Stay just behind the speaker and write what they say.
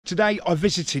Today I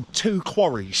visited 2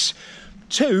 quarries,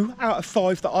 2 out of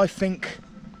 5 that I think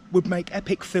would make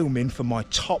epic filming for my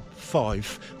top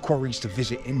 5 quarries to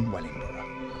visit in Wellingborough.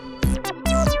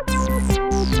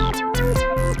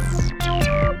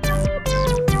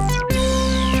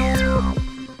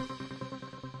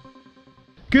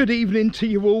 Good evening to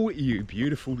you all, you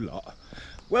beautiful lot.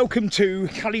 Welcome to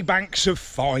Callybanks of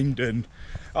Finedon.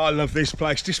 I love this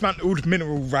place. Dismantled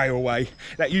mineral railway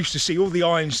that used to see all the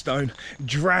ironstone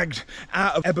dragged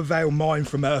out of Ebervale mine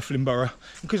from Irthlingborough.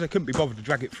 Because they couldn't be bothered to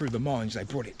drag it through the mines, they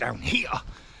brought it down here.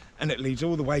 And it leads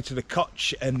all the way to the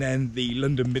Buccleuch and then the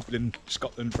London Midland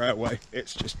Scotland Railway.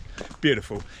 It's just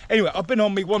beautiful. Anyway, I've been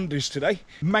on my wanders today.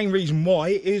 Main reason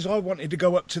why is I wanted to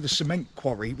go up to the cement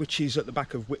quarry, which is at the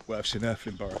back of Whitworths in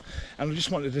Irthlingborough. And I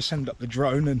just wanted to send up the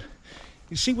drone and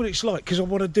see what it's like, because I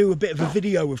want to do a bit of a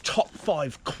video of top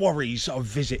 5 quarries I've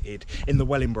visited in the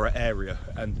Wellingborough area,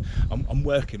 and I'm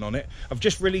working on it. I've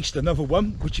just released another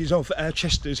one, which is of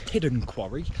Chester's hidden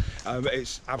quarry.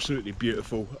 It's absolutely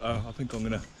beautiful. I think I'm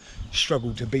going to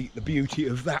struggle to beat the beauty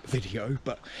of that video,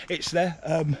 but it's there.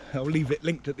 I'll leave it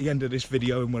linked at the end of this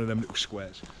video in one of them little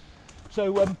squares.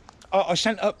 So I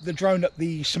sent up the drone up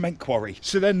the cement quarry.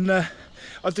 So then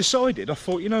I decided, I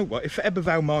thought, you know what, if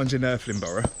Ebervale Mine's in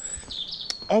Irthlingborough,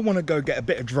 I want to go get a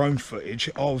bit of drone footage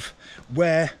of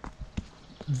where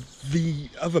the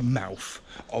other mouth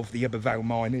of the Ebervale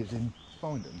mine is in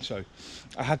Finedon. So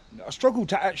I struggled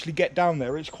to actually get down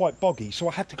there. It's quite boggy, so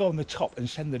I had to go on the top and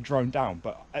send the drone down,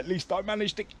 but at least I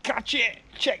managed to catch it.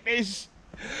 Check this.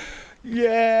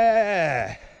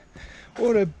 Yeah,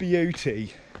 what a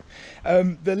beauty.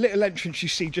 The little entrance you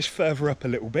see just further up a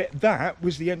little bit, that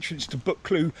was the entrance to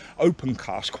Buccleuch open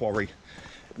cast quarry,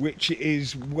 which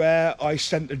is where I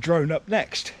sent the drone up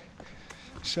next.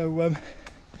 So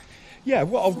yeah,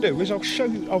 what I'll do is I'll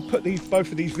put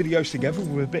both of these videos together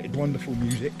with a bit of wonderful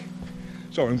music.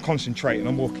 Sorry, I'm concentrating,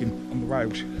 I'm walking on the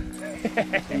rails.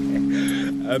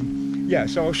 Yeah,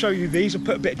 so I'll show you these, I'll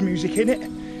put a bit of music in it,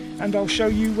 and I'll show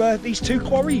you these 2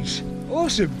 quarries.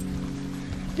 Awesome.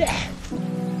 Yeah.